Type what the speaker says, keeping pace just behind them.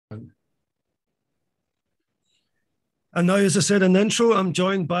And now, as I said in the intro, I'm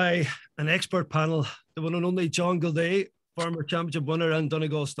joined by an expert panel, the one and only John Gilday, former championship winner and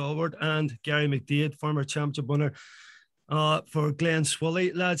Donegal stalwart, and Gary McDaid, former championship winner for Glen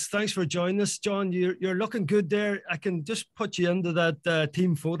Swilly. Lads, thanks for joining us. John, you're looking good there. I can just put you into that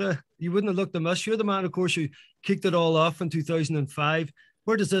team photo. You wouldn't have looked a miss. You're the man, of course, who kicked it all off in 2005.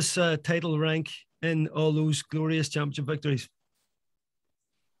 Where does this title rank in all those glorious championship victories?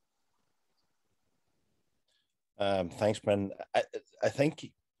 Thanks, Brendan. I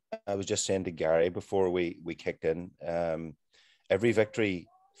think I was just saying to Gary before we kicked in, every victory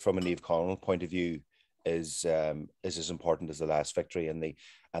from a Niamh Conaill point of view is as important as the last victory, and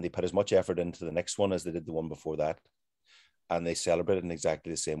they put as much effort into the next one as they did the one before that, and they celebrated in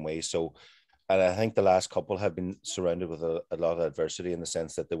exactly the same way. So, and I think the last couple have been surrounded with a lot of adversity in the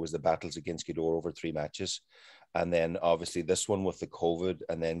sense that there was the battles against Gweedore over 3 matches. And then obviously this one with the COVID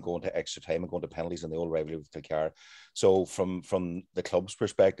and then going to extra time and going to penalties and the old rivalry with Kilcar. So from the club's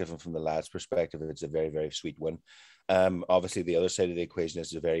perspective and from the lads' perspective, it's a very, very sweet win. Obviously the other side of the equation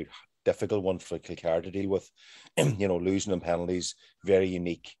is a very difficult one for Kilcar to deal with. Losing in penalties, very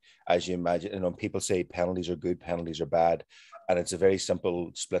unique, as you imagine. People say penalties are good, penalties are bad. And it's a very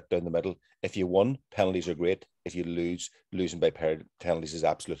simple split down the middle. If you won, penalties are great. If you losing by penalties is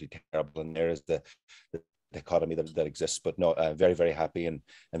absolutely terrible. And there is the dichotomy that exists. But no, very, very happy and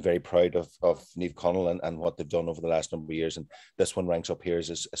very proud of Niamh Conaill and what they've done over the last number of years. And this one ranks up here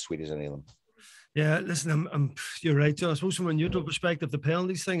as sweet as any of them. Yeah, listen, you're right, John. I suppose from a neutral perspective, the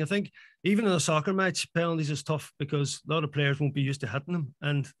penalties thing, I think even in a soccer match, penalties is tough because a lot of players won't be used to hitting them.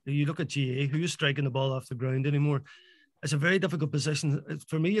 And you look at GA, who is striking the ball off the ground anymore. It's a very difficult position.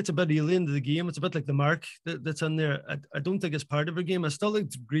 For me, it's a bit alien to the game. It's a bit like the mark that's in there. I don't think it's part of the game. I still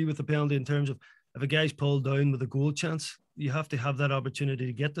agree with the penalty in terms of if a guy's pulled down with a goal chance, you have to have that opportunity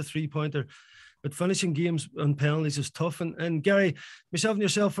to get the 3-pointer. But finishing games on penalties is tough. And Gary, myself and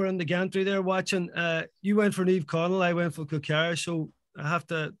yourself were in the gantry there watching. You went for Niamh Conaill, I went for Kilcar. So I have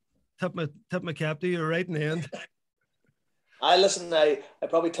to tip my cap to you right in the end. I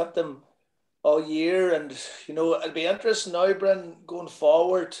probably tipped them all year, and it'll be interesting now, Bren, going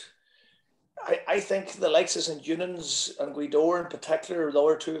forward. I think the likes of St. Eunan's and Gweedore in particular, the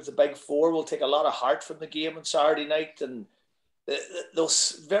other two of the big four, will take a lot of heart from the game on Saturday night, and they'll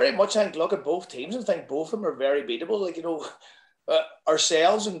very much, I think, look at both teams and think both of them are very beatable.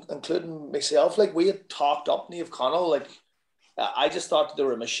 Ourselves, including myself, we had talked up Niamh Conaill. I just thought they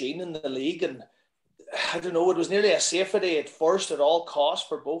were a machine in the league, and I don't know, it was nearly a safety at first at all costs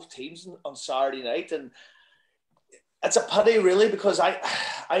for both teams on Saturday night. And it's a pity, really, because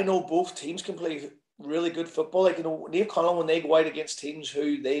I know both teams can play really good football. Niamh Conaill, when they go out against teams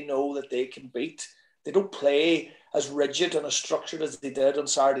who they know that they can beat, they don't play as rigid and as structured as they did on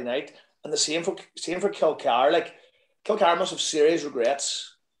Saturday night. And the same for Kilcar. Kilcar must have serious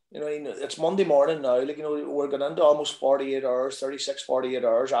regrets. It's Monday morning now. We're going into almost 48 hours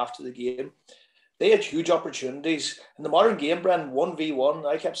after the game. They had huge opportunities in the modern game, Brand. 1v1.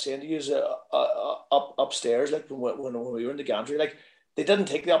 I kept saying to you upstairs, when we were in the gantry, they didn't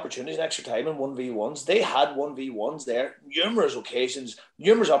take the opportunities in extra time in 1v1s. They had 1v1s there, numerous occasions,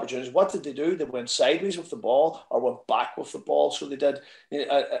 numerous opportunities. What did they do? They went sideways with the ball or went back with the ball. So they did.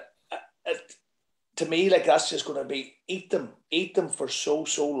 To me, that's just going to be eat them for so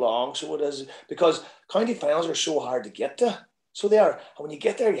long. So it is, because county finals are so hard to get to. So they are. And when you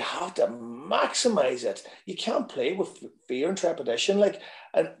get there, you have to maximize it. You can't play with fear and trepidation.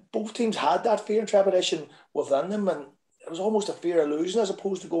 And both teams had that fear and trepidation within them, and it was almost a fear illusion as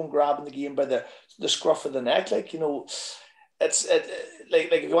opposed to going grabbing the game by the scruff of the neck. If you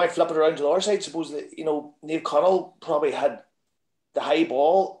might flip it around to the other side, suppose that Niamh Conaill probably had the high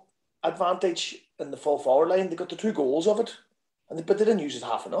ball advantage in the full forward line. They got the 2 goals of it, but they didn't use it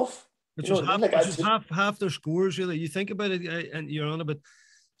half enough. Which was half their scores, really. You think about it, and you're on about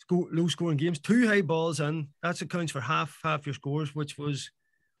low scoring games. 2 high balls in, that accounts for half your scores, which was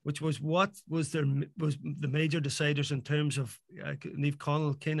what was the major deciders in terms of Niamh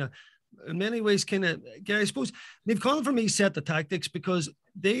Conaill in many ways Gary, I suppose Niamh Conaill for me set the tactics because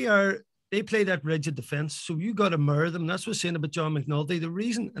they play that rigid defence, so you got to mirror them. That's what's saying about John McNulty. The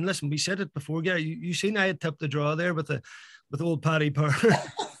reason, and listen, we said it before, Gary, you seen I had tipped the draw there with old Paddy Power.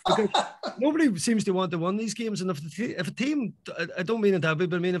 Because nobody seems to want to win these games, and if a team, I don't mean it that way,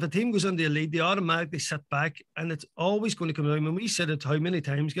 but I mean if a team goes into the lead, they automatically sit back, and it's always going to come out. I mean, we said it how many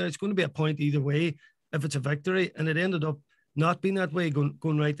times, guys? It's going to be a point either way if it's a victory, and it ended up not being that way,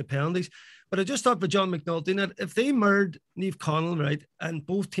 going right to penalties. But I just thought for John McNulty that if they mirrored Niamh Conaill, right, and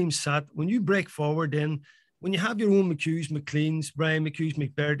both teams sat, when you break forward, then when you have your own McHughes, McLeans, Brian McHughes,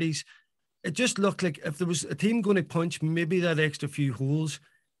 McBurdies, it just looked like if there was a team going to punch maybe that extra few holes,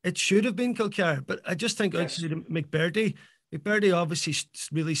 it should have been Kilcar. But I just think outside of McBurdy obviously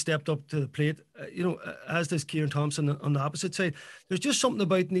really stepped up to the plate, as does Kieran Thompson on the opposite side. There's just something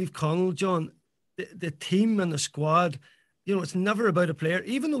about Niamh Connell, John, the team and the squad. It's never about a player.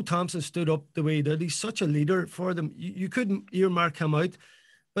 Even though Thompson stood up the way he did, he's such a leader for them. You couldn't earmark him out.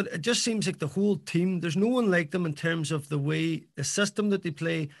 But it just seems like the whole team, there's no one like them in terms of the system that they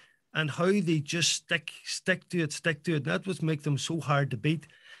play and how they just stick to it. That would make them so hard to beat.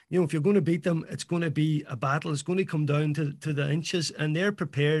 If you're going to beat them, it's going to be a battle. It's going to come down to the inches, and they're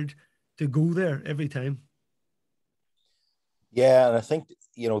prepared to go there every time. Yeah, and I think,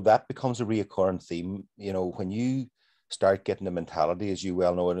 that becomes a reoccurring theme. When you start getting the mentality, as you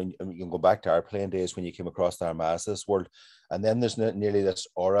well know, and you can go back to our playing days when you came across the Armaghs this world, and then there's nearly this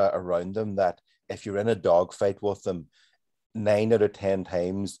aura around them that if you're in a dogfight with them, 9 out of 10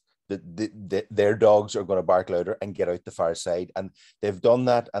 times their dogs are going to bark louder and get out the far side. And they've done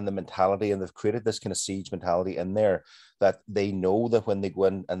that, and the mentality, and they've created this kind of siege mentality in there that they know that when they go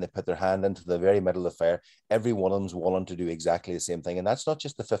in and they put their hand into the very middle of the fire, every one of them's willing to do exactly the same thing. And that's not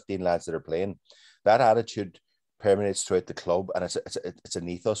just the 15 lads that are playing. That attitude permeates throughout the club, and it's an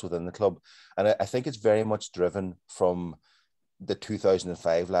ethos within the club. And I think it's very much driven from the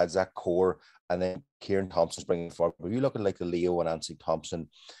 2005 lads, that core, and then Kieran Thompson's bringing forward. But you look at like the Leo and Anthony Thompson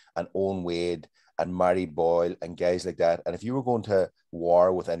and Owen Wade and Mary Boyle and guys like that, and if you were going to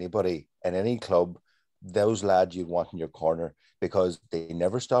war with anybody in any club, those lads you'd want in your corner, because they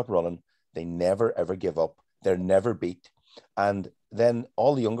never stop running, they never ever give up, they're never beat. And then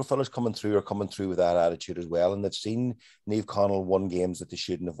all the younger fellas coming through with that attitude as well, and they've seen Niamh Connell won games that they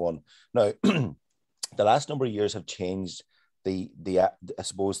shouldn't have won. Now, the last number of years have changed the I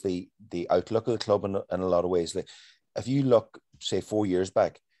suppose the outlook of the club in a lot of ways. Like if you look, say 4 years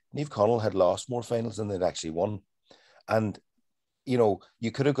back, Niamh Connell had lost more finals than they'd actually won, and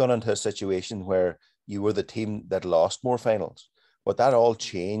you could have gone into a situation where you were the team that lost more finals. But that all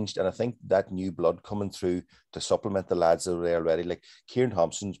changed, and I think that new blood coming through to supplement the lads that are there already. Like Kieran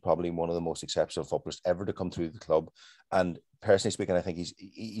Thompson's probably one of the most exceptional footballers ever to come through the club, and personally speaking, I think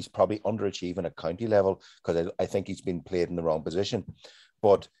he's probably underachieving at county level, because I think he's been played in the wrong position.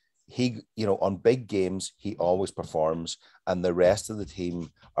 But he, on big games, he always performs, and the rest of the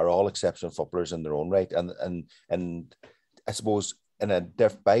team are all exceptional footballers in their own right. And I suppose in a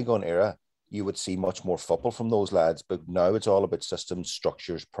bygone era, you would see much more football from those lads, but now it's all about systems,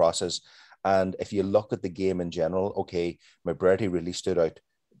 structures, process. And if you look at the game in general, okay, McBurdy really stood out,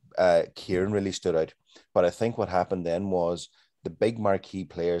 Kieran really stood out, but I think what happened then was the big marquee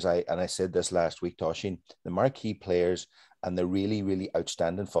players, I said this last week, Tosheen, the marquee players and the really, really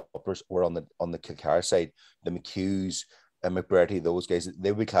outstanding footballers were on the Kilcar side. The McHughes and McBurdy, those guys,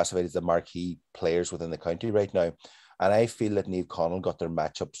 they would be classified as the marquee players within the county right now. And I feel that Niamh Connell got their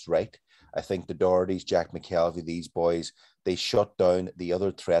matchups right. I think the Dohertys, Jack McKelvey, these boys, they shut down the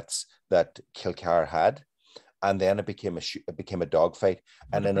other threats that Kilcar had, and then it became a dogfight.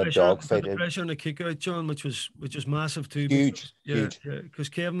 And in a dogfight, the pressure on the kick out, John, which was massive too. Huge. Because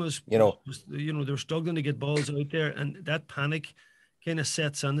Kevin was, they were struggling to get balls out there, and that panic kind of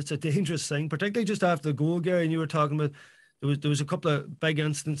sets in. It's a dangerous thing, particularly just after the goal, Gary. And you were talking about there was a couple of big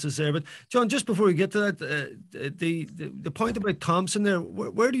instances there. But John, just before we get to that, the point about Thompson there,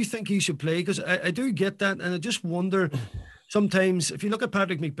 where do you think he should play? Because I do get that, and I just wonder sometimes if you look at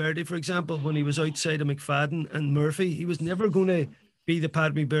Patrick McBurdy, for example, when he was outside of McFadden and Murphy, he was never going to be the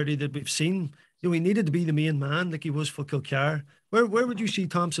Patrick McBurdy that we've seen. He needed to be the main man like he was for Kilcar. Where would you see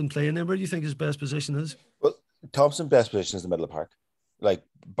Thompson playing then? Where do you think his best position is? Well, Thompson's best position is the middle of the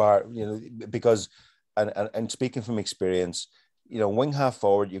park, because. And speaking from experience, wing half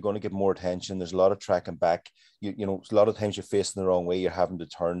forward, you're going to get more attention. There's a lot of tracking back. A lot of times you're facing the wrong way. You're having to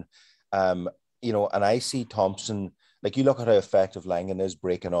turn. And I see Thompson, like you look at how effective Langan is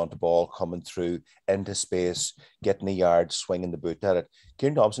breaking onto ball, coming through into space, getting a yard, swinging the boot at it.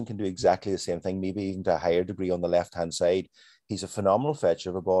 Kieran Thompson can do exactly the same thing, maybe even to a higher degree on the left-hand side. He's a phenomenal fetcher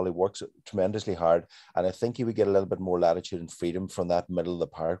of a ball. He works tremendously hard. And I think he would get a little bit more latitude and freedom from that middle of the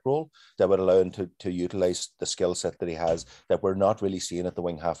park role that would allow him to utilize the skill set that he has that we're not really seeing at the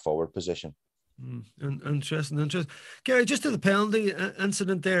wing half forward position. Interesting. Gary, just to the penalty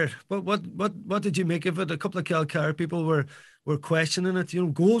incident there, what did you make of it? A couple of Kilcar people were questioning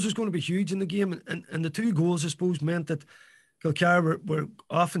it. Goals was going to be huge in the game. And the 2 goals, I suppose, meant that Kilcar were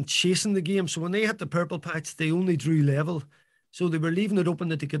often chasing the game. So when they hit the purple patch, they only drew level. So they were leaving it open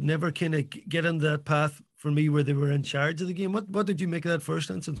that they could never kind of get into that path for me where they were in charge of the game. What did you make of that first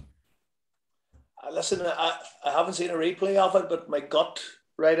incident? Listen, I haven't seen a replay of it, but my gut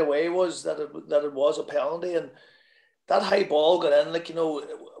right away was that it was a penalty, and that high ball got in. Like,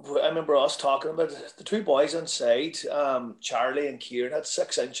 I remember us talking about the two boys inside, Charlie and Kieran, had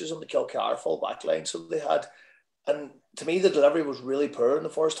 6 inches on the Kilcar full back line. So they had, and to me, the delivery was really poor in the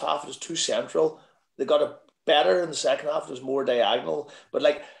first half. It was too central. They got it better in the second half. It was more diagonal. But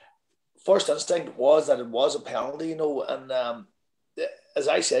like, first instinct was that it was a penalty, and as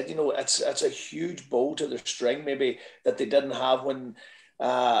I said, it's a huge bow to the string, maybe, that they didn't have when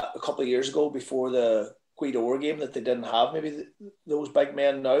a couple of years ago, before the Guido game, that they didn't have. Maybe those big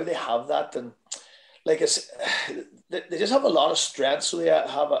men now, they have that, and like they just have a lot of strength. So they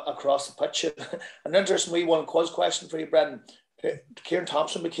have across the pitch. An interesting wee one quiz question for you, Brendan. Kieran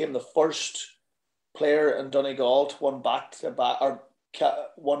Thompson became the first player in Donegal to won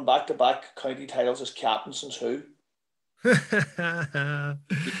back-to-back county titles as captain since who? You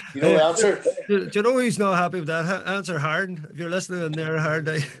know the answer? Do you know who's not happy with that answer? Harden. If you're listening in there,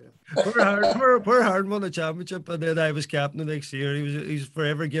 Harden. Poor Harden won the championship, and then I was captain the next year. He's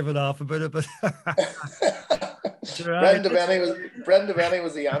forever giving off about it. But Brendan Devaney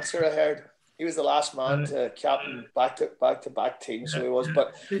was the answer. I heard he was the last man to captain back-to-back teams. So he was.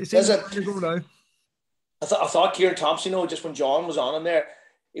 But I thought Kieran Thompson, just when John was on him there,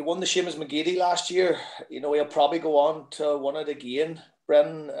 he won the Seamus McGeady last year. He'll probably go on to win it again.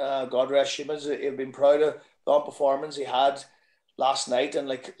 Brendan, God rest Seamus, he'll been proud of the performance he had last night, and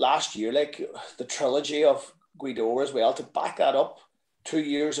like last year, like the trilogy of Guido as well, to back that up 2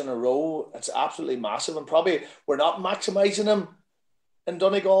 years in a row, it's absolutely massive. And probably we're not maximising him in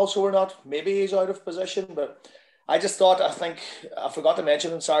Donegal, so we're not. Maybe he's out of position, but I think I forgot to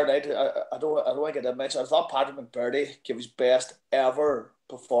mention on Saturday night. I don't want to get that mentioned. I thought Patrick McBurdy gave his best ever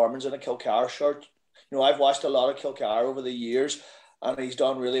performance in a Kilcar shirt. I've watched a lot of Kilcar over the years, and he's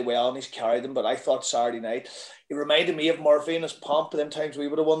done really well, and he's carried them. But I thought Saturday night, he reminded me of Murphy and his pomp. Them times we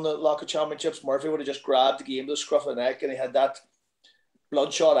would have won the Lock of Championships, Murphy would have just grabbed the game to the scruff of the neck, and he had that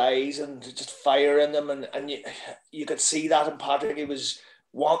bloodshot eyes and just fire in them. And you could see that in Patrick. He was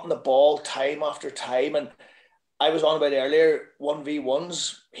wanting the ball time after time. And I was on about earlier,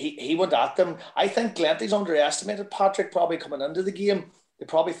 1v1s, he went at them. I think Glenty's underestimated Patrick probably coming into the game. They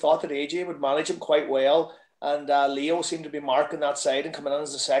probably thought that AJ would manage him quite well. And Leo seemed to be marking that side and coming in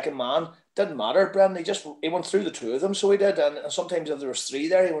as the second man. Didn't matter, Brendan. He went through the two of them, so he did. And sometimes if there was 3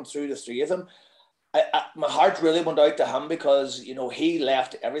 there, he went through the 3 of them. My heart really went out to him because, he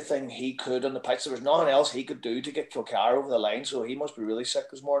left everything he could on the pitch. There was nothing else he could do to get Kilcar over the line, so he must be really sick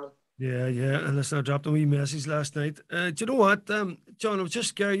this morning. Yeah. And listen, I dropped a wee message last night. Do you know what, John? It was just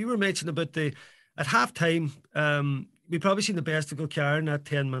scary. You were mentioning about at half time, we probably seen the best of Kilcar in that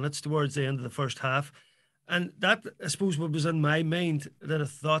 10 minutes towards the end of the first half. And that, I suppose, what was in my mind, that I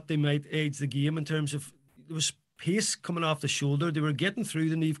thought they might edge the game in terms of there was pace coming off the shoulder. They were getting through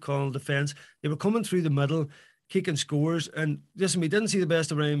the Niamh Conaill defence. They were coming through the middle, kicking scores. And listen, we didn't see the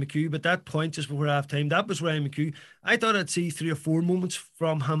best of Ryan McHugh, but that point just before half time, that was Ryan McHugh. I thought I'd see 3 or 4 moments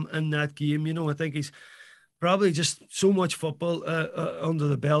from him in that game. I think he's probably just so much football under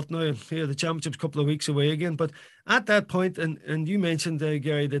the belt now. The championship's a couple of weeks away again. But at that point, and you mentioned,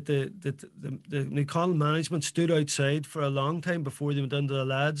 Gary, that the Niamh Conaill management stood outside for a long time before they went into the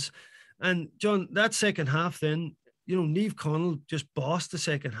lads. And John, that second half then, Niamh Conaill just bossed the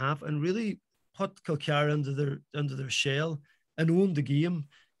second half and really put Kilcar under their shell and owned the game.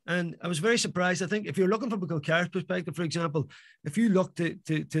 And I was very surprised. I think if you're looking from a Kilcar's perspective, for example, if you look to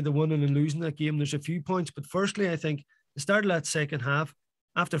the winning and losing that game, there's a few points. But firstly, I think the start of that second half,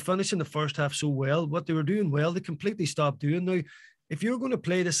 after finishing the first half so well, what they were doing well, they completely stopped doing. Now, if you're going to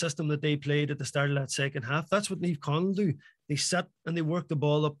play the system that they played at the start of that second half, that's what Niamh Conaill do. They sit and they work the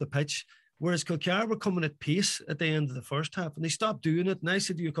ball up the pitch. Whereas Kilcar were coming at pace at the end of the first half, and they stopped doing it. And I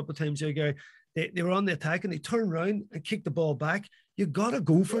said to you a couple of times there, Gary, they were on the attack and they turned around and kicked the ball back. You got to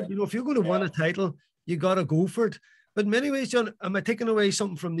go for it. If you're going to win a title, you got to go for it. But in many ways, John, am I taking away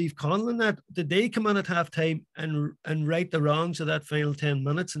something from Niamh Conaill in that? Did they come in at halftime and right the wrongs of that final 10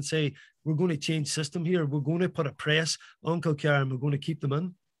 minutes and say, we're going to change system here. We're going to put a press on Kilcar and we're going to keep them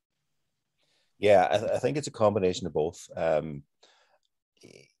in? Yeah, I think it's a combination of both. I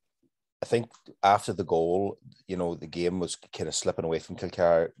think after the goal, the game was kind of slipping away from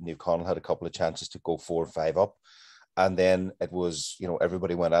Kilcar. Niamh Conaill had a couple of chances to go 4-5 up. And then it was,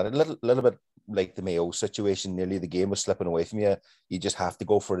 everybody went at it. A little bit like the Mayo situation. Nearly the game was slipping away from you. You just have to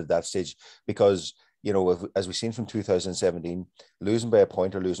go for it at that stage because, as we've seen from 2017, losing by a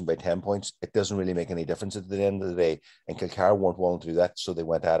point or losing by 10 points, it doesn't really make any difference at the end of the day. And Kilcar weren't willing to do that, so they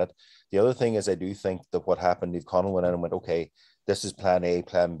went at it. The other thing is I do think that what happened, Niamh Conaill went in and went, okay, this is plan A,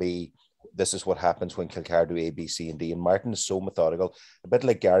 plan B. this is what happens when Kilcar do A, B, C, and D. And Martin is so methodical, a bit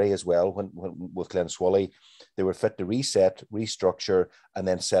like Gary as well. When with Glenswally, they were fit to reset, restructure, and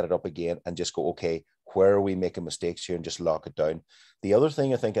then set it up again and just go, okay, where are we making mistakes here, and just lock it down. The other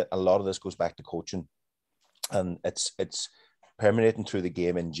thing, I think a lot of this goes back to coaching, and it's permeating through the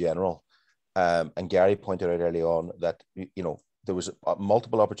game in general. And Gary pointed out early on that, you know, there was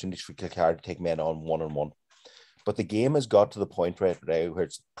multiple opportunities for Kilcar to take men on one-on-one. But the game has got to the point right now where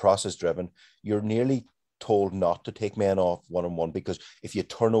it's process driven. You're nearly told not to take men off one-on-one, because if you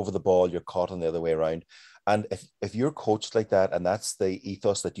turn over the ball, you're caught on the other way around. And if you're coached like that, and that's the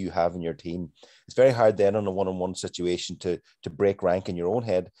ethos that you have in your team, it's very hard then on a one-on-one situation to break rank in your own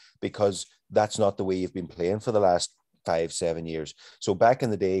head, because that's not the way you've been playing for the last 5-7 years. So back in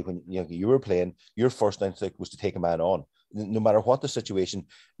the day when you were playing, your first instinct was to take a man on, no matter what the situation.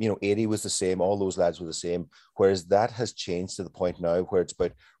 80 was the same, all those lads were the same. Whereas that has changed to the point now where it's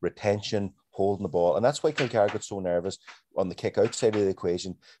about retention, holding the ball, and that's why Kilcar got so nervous on the kick out side of the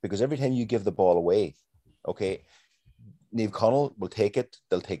equation, because every time you give the ball away, okay, Niamh Conaill will take it.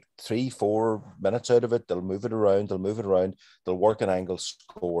 They'll take 3-4 minutes out of it. They'll move it around. They'll work an angle,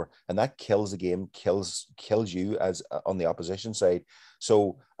 score, and that kills the game. Kills you as on the opposition side.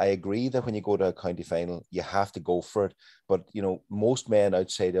 So I agree that when you go to a county final, you have to go for it. But most men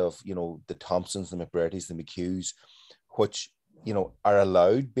outside of the Thompsons, the McBreartys, the McHughes, which are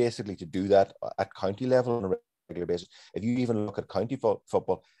allowed basically to do that at county level on a regular basis. If you even look at county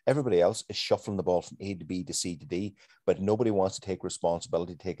football, everybody else is shuffling the ball from A to B to C to D, but nobody wants to take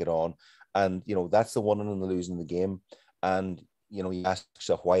responsibility, take it on. And, that's the winning and the losing the game. And, you ask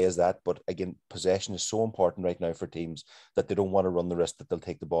yourself, why is that? But again, possession is so important right now for teams that they don't want to run the risk that they'll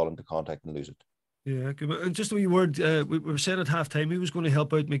take the ball into contact and lose it. Yeah, and just a wee word, we were saying at halftime he was going to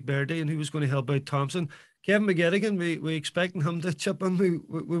help out McBrearty and he was going to help out Thompson. Kevin McGettigan, we expecting him to chip in.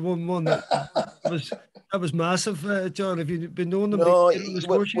 We won one. That was massive, John. Have you been knowing them? No,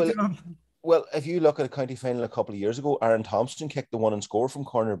 well, if you look at a county final a couple of years ago, Aaron Thompson kicked the one and score from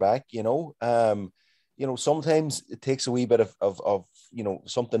cornerback. Sometimes it takes a wee bit of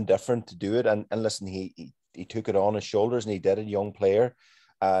something different to do it. And listen, he took it on his shoulders and he did it, young player.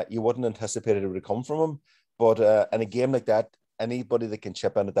 You wouldn't anticipate it would come from him, but in a game like that, anybody that can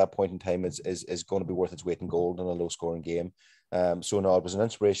chip in at that point in time is going to be worth its weight in gold in a low scoring game. So no, it was an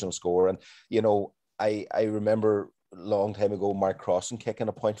inspirational score. And I remember a long time ago Mark Crossan kicking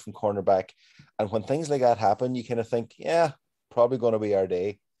a point from cornerback, and when things like that happen, you kind of think, yeah, probably going to be our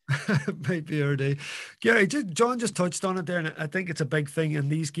day. Might be our day. Gary, John just touched on it there, and I think it's a big thing in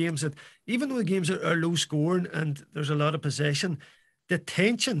these games that even though the games are low scoring and there's a lot of possession, the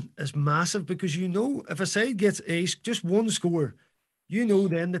tension is massive, because if a side gets just one score,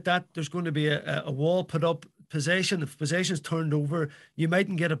 then that there's going to be a wall put up. Possession, if possession's turned over, you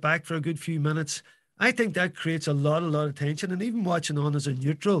mightn't get it back for a good few minutes. I think that creates a lot of tension. And even watching on as a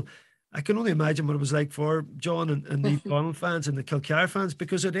neutral, I can only imagine what it was like for John and the Donald fans and the Kilcar fans,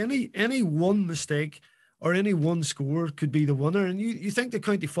 because at any one mistake or any one score could be the winner. And you think the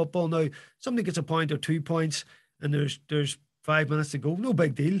county football now, somebody gets a point or 2 points and there's 5 minutes to go, no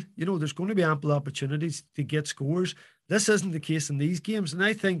big deal. There's going to be ample opportunities to get scores. This isn't the case in these games. And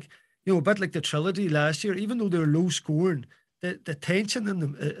I think, a bit like the trilogy last year, even though they're low scoring, the tension in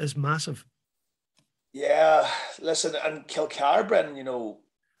them is massive. Yeah, listen, and Kilcar, Brendan,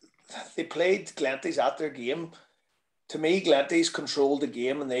 they played Glenties at their game. To me, Glenties controlled the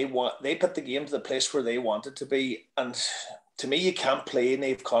game, and they put the game to the place where they wanted to be. And to me, you can't play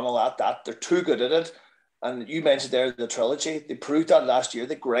Niamh Conaill at that. They're too good at it. And you mentioned there the trilogy. They proved that last year.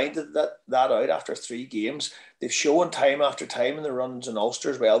 They grinded that out after 3 games. They've shown time after time in the runs in Ulster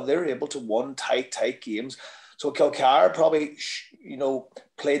as well. They're able to win tight games. So Kilcar probably,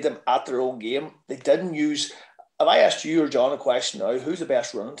 played them at their own game. They didn't use. If I asked you or John a question now, who's the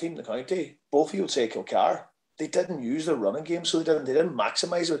best running team in the county? Both of you would say Kilcar. They didn't use their running game, so they didn't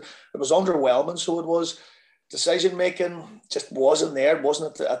maximise it. It was underwhelming. So it was decision making just wasn't there. It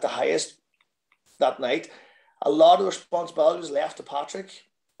wasn't at the highest that night. A lot of the responsibility was left to Patrick.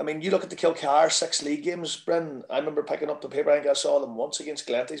 I mean, you look at the Kilcar 6 league games, Brendan. I remember picking up the paper. I think I saw them once against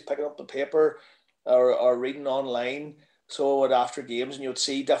Glenties, picking up the paper or reading online. So after games, and you'd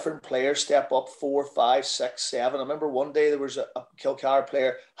see different players step up 4, 5, 6, 7. I remember one day there was a Kilcar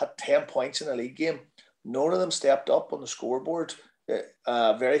player had 10 points in a league game. None of them stepped up on the scoreboard.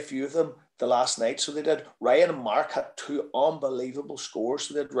 Very few of them the last night. So they did. Ryan and Mark had 2 unbelievable scores.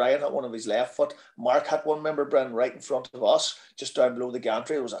 So Ryan had one of his left foot. Mark had one, remember, Brendan, right in front of us, just down below the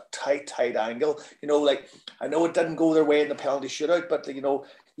gantry. It was a tight angle. I know it didn't go their way in the penalty shootout, but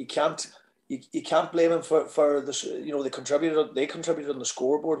you you can't blame him for this. You know, they contributed on the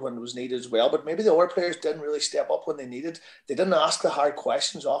scoreboard when it was needed as well. But maybe the other players didn't really step up when they needed. They didn't ask the hard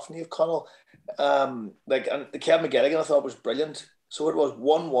questions often. Niamh Connell, and the Kevin McGettigan I thought was brilliant. So it was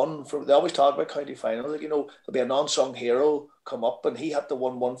 1-1 they always talk about county final. Like, you know, there'll be a non-sung hero come up, and he had the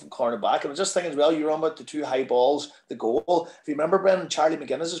 1-1 from corner back. And I was just thinking as well, you remember about the two high balls, the goal. If you remember, Brendan, Charlie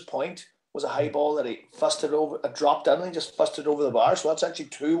McGuinness's point was a high ball that he fusted over, dropped in, and he just fusted over the bar. So that's actually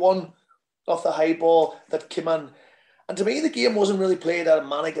 2-1 off the high ball that came in. And to me, the game wasn't really played at a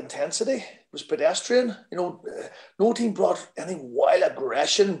manic intensity. It was pedestrian. You know, no team brought any wild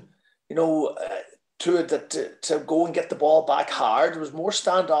aggression, you know, to it to go and get the ball back hard. It was more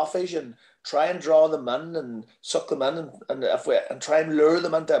standoffish and try and draw them in and suck them in and try and lure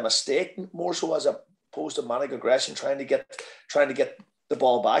them into a mistake, more so as opposed to manic aggression, trying to get the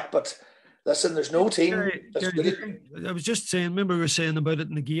ball back. But listen, there's no team. I was just saying, remember we were saying about it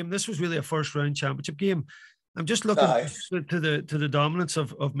in the game, this was really a first round championship game. I'm just looking to the dominance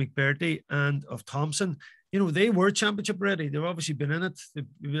of McBurdy and of Thompson. You know, they were championship ready. They've obviously been in it. They've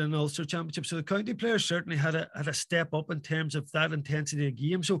been in Ulster Championship. So the county players certainly had a step up in terms of that intensity of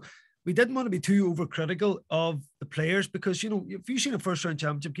game. So we didn't want to be too overcritical of the players because, you know, if you've seen a first round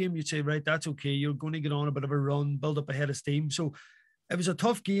championship game, you'd say, right, that's okay. You're going to get on a bit of a run, build up a head of steam. So it was a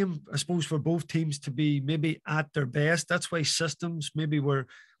tough game, I suppose, for both teams to be maybe at their best. That's why systems maybe were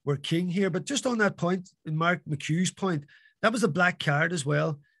king here. But just on that point, in Mark McHugh's point, that was a black card as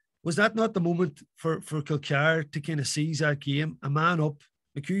well. Was that not the moment for Kilcar to kind of seize that game? A man up,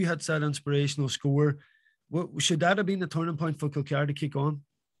 McHugh had that inspirational score. Should that have been the turning point for Kilcar to kick on?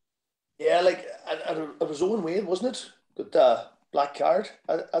 Yeah, like it was Owen Wade, wasn't it? With the black card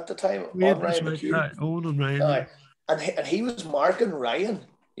at the time. Wade, on Ryan McHugh. Owen and Ryan. And he was marking Ryan,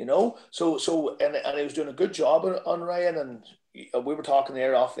 you know. So and he was doing a good job on Ryan. And we were talking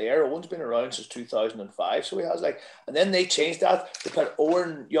there off the air. Owen's been around since 2005, so he has and then they changed that. They put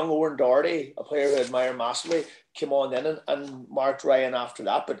young Owen Doherty, a player who I admire massively, came on then and marked Ryan after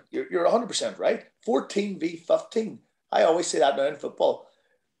that. But you're 100% right. 14v15. I always say that now in football.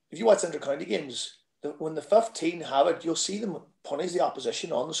 If you watch inter-county games, when the 15 have it, you'll see them punish the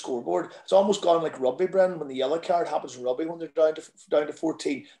opposition on the scoreboard. It's almost gone like rugby, Brendan, when the yellow card happens in rugby when they're down to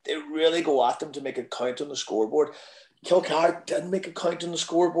 14. They really go at them to make it count on the scoreboard. Kilcar didn't make a count on the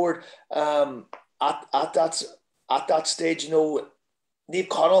scoreboard at that stage. You know, Niamh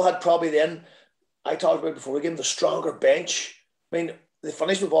Connell had probably then, I talked about before the game, the stronger bench. I mean, they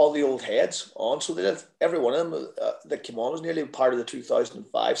finished with all the old heads on, so they did. Every one of them that came on was nearly part of the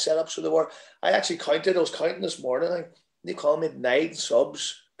 2005 setup. So they were. I actually counted. I was counting this morning. Niamh Connell made 9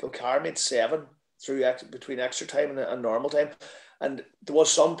 subs. Kilcar made 7 between extra time and normal time, and there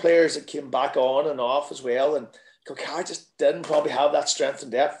was some players that came back on and off as well. And Kilcar just didn't probably have that strength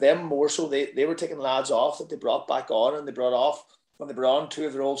and depth. Them more so, they were taking lads off that they brought back on, and they brought off when they brought on 2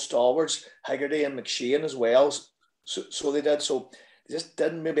 of their old stalwarts, Haggerty and McShane as well. So they did. So they just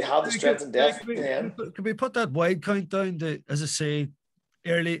didn't maybe have the strength and depth. Could we put that wide count down to, as I say,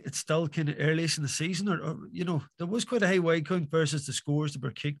 early? It's still kind of earliest in the season, or you know, there was quite a high wide count versus the scores that were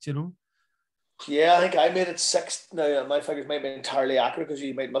kicked. You know. Yeah, I think I made it 6. Now, my figures might be entirely accurate because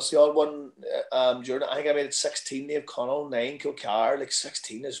you might miss the odd one, Jordan. I think I made it 16, Niamh Connell, 9, Kilcar. Like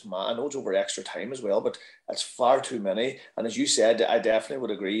 16 is, man, I know it's over extra time as well, but it's far too many. And as you said, I definitely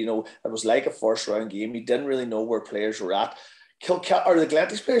would agree. You know, it was like a first round game. You didn't really know where players were at. Kilcar, or the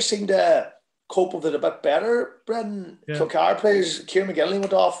Glenties players seemed to cope with it a bit better, Brendan. Yeah. Kilcar players, Kieran McGinley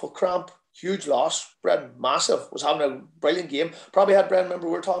went off with cramp. Huge loss. Brendan, massive. Was having a brilliant game. Probably had, Brendan, remember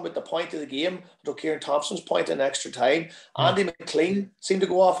we were talking about the point of the game, Kieran Thompson's point in extra time. Andy McLean seemed to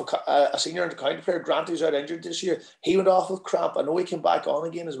go off, a senior inter-county player. Grant, who's out injured this year, he went off with cramp. I know he came back on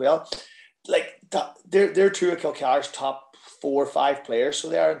again as well. Like, they're 2 of Kilcar's top 4 or 5 players, so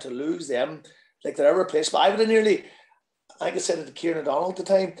they are, and to lose them, like, they're irreplaceable. I would have nearly, I think I said it to Kieran O'Donnell at the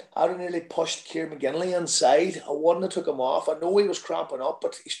time, I would have nearly pushed Kieran McGinley inside. I wouldn't have took him off. I know he was cramping up,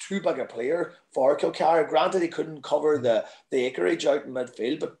 but he's too big a player for Kilcar. Granted, he couldn't cover the acreage out in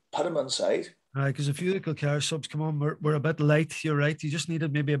midfield, but put him inside. Because a few of the Kilcar subs come on, we're a bit light. You're right. You just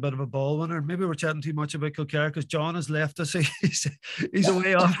needed maybe a bit of a ball winner. Maybe we're chatting too much about Kilcar because John has left us. He's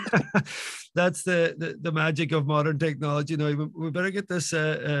away off. That's the magic of modern technology. Now we better get this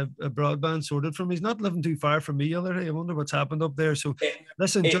broadband sorted from him. He's not living too far from me. I wonder what's happened up there. So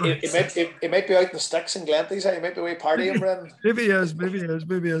listen, John. It might be out in the sticks in Glenties. He might be away partying, Brendan. Maybe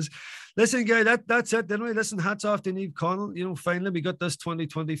he is. Listen, guy, that's it, didn't we? Listen, hats off to Niamh Connell. You know, finally we got this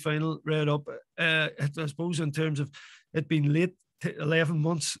 2020 final read up. I suppose in terms of it being late 11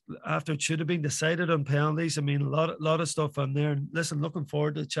 months after it should have been decided on penalties. I mean, a lot of stuff on there. And listen, looking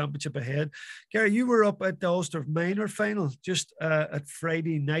forward to the championship ahead. Gary, you were up at the Ulster minor final just at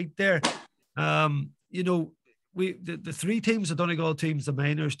Friday night there. You know, the three teams, the Donegal teams, the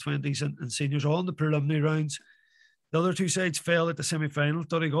minors, 20s and seniors, all in the preliminary rounds. The other two sides fell at the semi-final.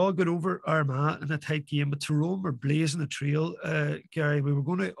 Donegal got over Armagh in a tight game, but Tyrone were blazing the trail. Gary, we were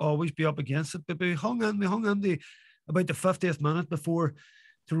going to always be up against it, but we hung on about the 50th minute before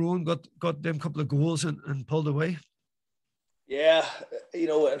Tyrone got them couple of goals and pulled away. Yeah, you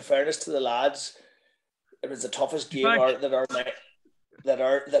know, in fairness to the lads, it was the toughest game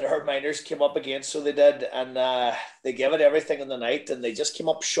that our minors came up against, so they did, and they gave it everything in the night, and they just came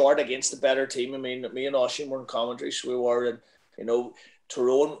up short against the better team. I mean, me and Oisin were in commentary, so we were, and you know,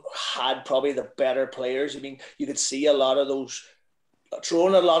 Tyrone had probably the better players. I mean, you could see a lot of those.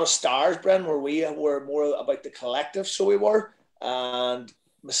 Tyrone had a lot of stars, Bren, where we were more about the collective, so we were, and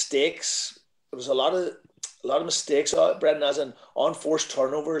mistakes. There was a lot of mistakes, Brendan, as in unforced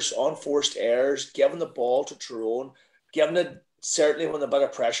turnovers, unforced errors, giving the ball to Tyrone, giving it. Certainly when the bit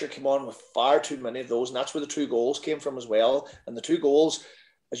of pressure came on with far too many of those, and that's where the 2 goals came from as well. And the 2 goals,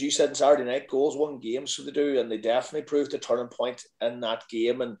 as you said, on Saturday night, goals won games, so they do, and they definitely proved a turning point in that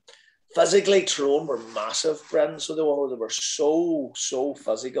game. And physically, Tyrone were massive, Brendan, so they were so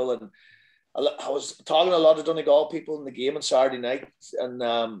physical. And I was talking to a lot of Donegal people in the game on Saturday night,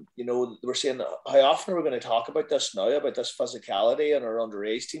 and you know, they were saying, how often are we going to talk about this now, about this physicality and our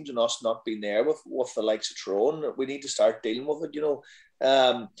underage teams and us not being there with the likes of Tyrone? We need to start dealing with it, you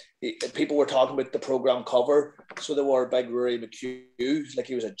know. People were talking about the programme cover, so they were big Rory McHugh, like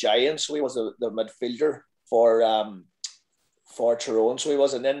he was a giant, so he was the midfielder for Tyrone, so he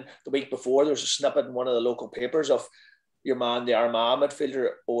was. And then the week before, there was a snippet in one of the local papers of your man, the Armagh midfielder,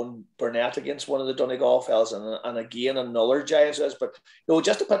 Owen Burnett, against one of the Donegal fellas, and again another giant says. But you know,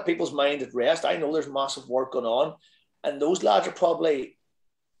 just to put people's mind at rest, I know there's massive work going on, and those lads are probably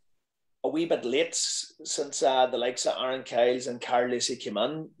a wee bit late since the likes of Aaron Kyles and Carl Lacey came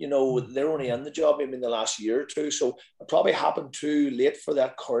in. You know, they're only in the job maybe in the last year or two, so it probably happened too late for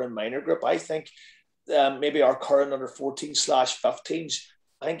that current minor group. I think maybe our current under 14/15s.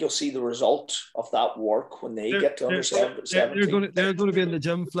 I think you'll see the result of that work when they get to under 17. They're going to be in the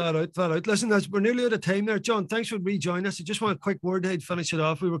gym flat out. Listen, we're nearly out of time there. John, thanks for rejoining us. I just want a quick word to finish it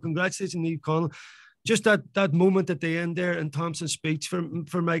off. We were congratulating Niamh Connell. Just that moment at the end there in Thompson's speech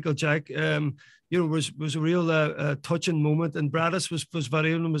for Michael Jack, you know, was a real touching moment. And Bradis was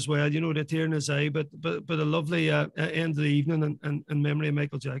videoing him as well. You know, the tear in his eye, but a lovely end of the evening in memory of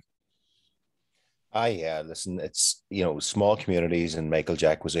Michael Jack. Yeah, listen, it's, you know, small communities, and Michael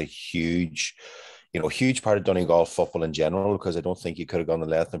Jack was a huge part of Donegal football in general, because I don't think you could have gone the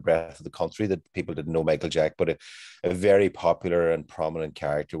length and breadth of the country that people didn't know Michael Jack, but a very popular and prominent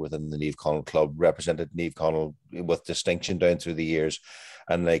character within the Niamh Connell club, represented Niamh Connell with distinction down through the years.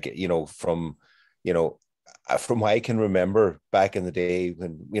 And like, you know, from what I can remember back in the day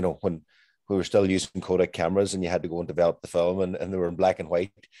when we were still using Kodak cameras and you had to go and develop the film, and they were in black and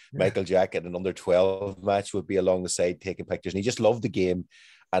white. Yeah. Michael Jack at an under 12 match would be along the side taking pictures, and he just loved the game,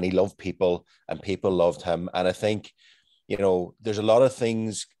 and he loved people, and people loved him. And I think, you know, there's a lot of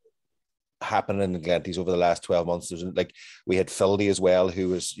things happening in the Glenties over the last 12 months. There's, like, we had Fildy as well, who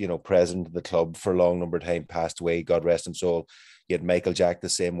was, you know, president of the club for a long number of time, passed away, God rest his soul. You had Michael Jack the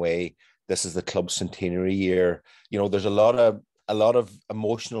same way. This is the club's centenary year. You know, there's a lot of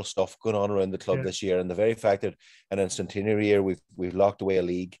emotional stuff going on around the club this year, and the very fact that in a centenary year we've locked away a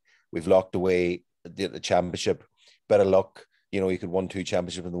league, we've locked away the championship. Better luck, you know, you could win 2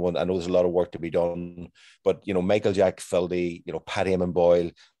 championships in the one. I know there's a lot of work to be done, but you know, Michael Jack, Fildy, you know, Paddy Eamon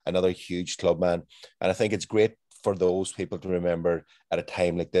Boyle, another huge club man, and I think it's great for those people to remember at a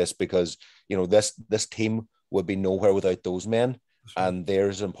time like this, because you know, this team would be nowhere without those men. And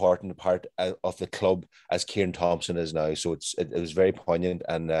there's an important part of the club as Kieran Thompson is now. So it was very poignant,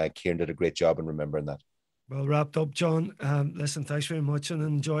 and Kieran did a great job in remembering that. Well wrapped up, John. Listen, thanks very much, and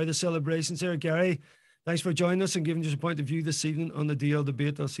enjoy the celebrations there. Gary, thanks for joining us and giving us a point of view this evening on the DL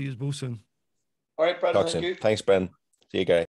debate. I'll see you both soon. All right, Brendan. Thank you. Thanks, Ben. See you, Gary.